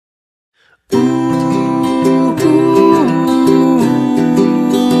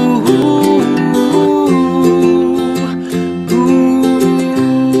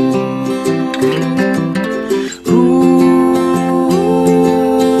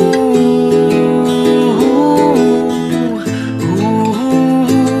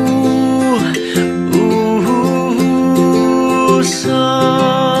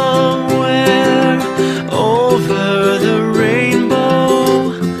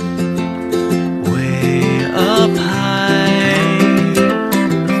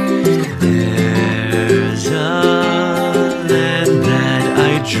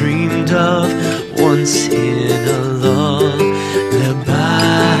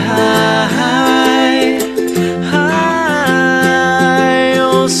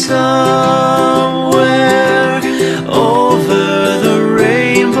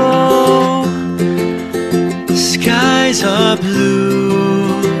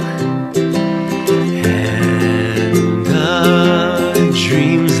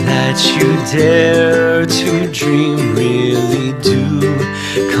Dare to dream really do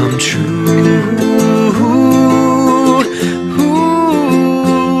come true.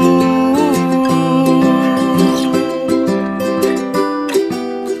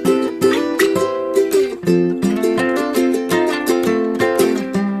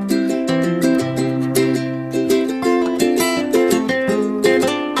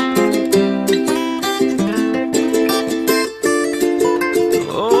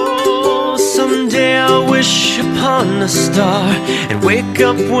 Upon a star and wake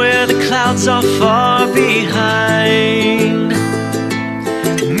up where the clouds are far behind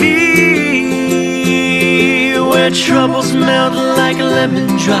me, where troubles melt like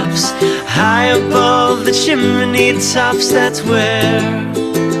lemon drops high above the chimney tops. That's where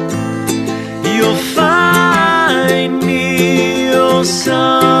you'll find me. Oh,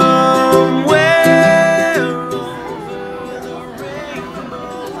 somewhere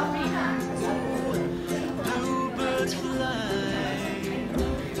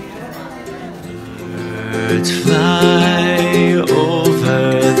birds fly over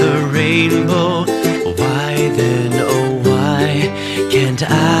the rainbow. Why then, oh why can't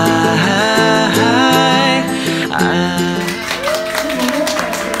I?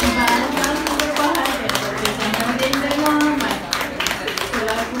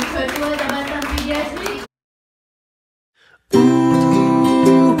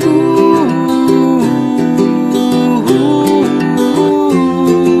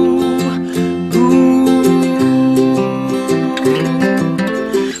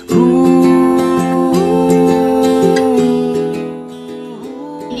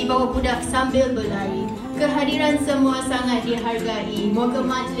 Sambil berlari, kehadiran semua sangat dihargai. Moga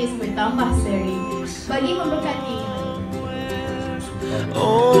majlis bertambah seri bagi memberkati.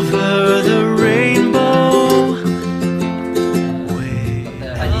 Over the rainbow, way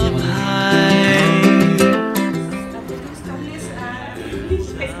up high.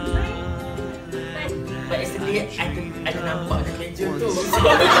 But yesterday I nampak ada meja tu.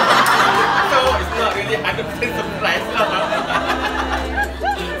 So it's not really 100% surprise lah.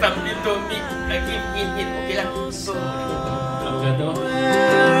 Somebody told me, hint, okay lah. So,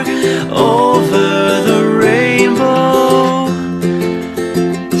 over the rainbow,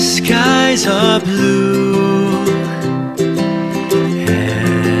 skies are blue,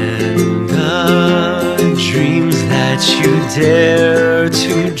 and the dreams that you dare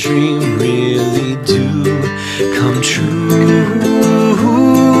to dream really do come true.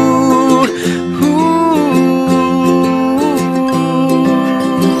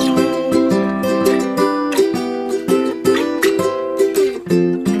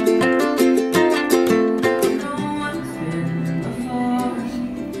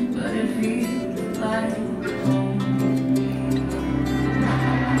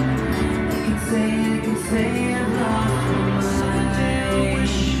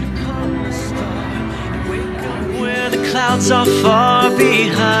 Clouds are far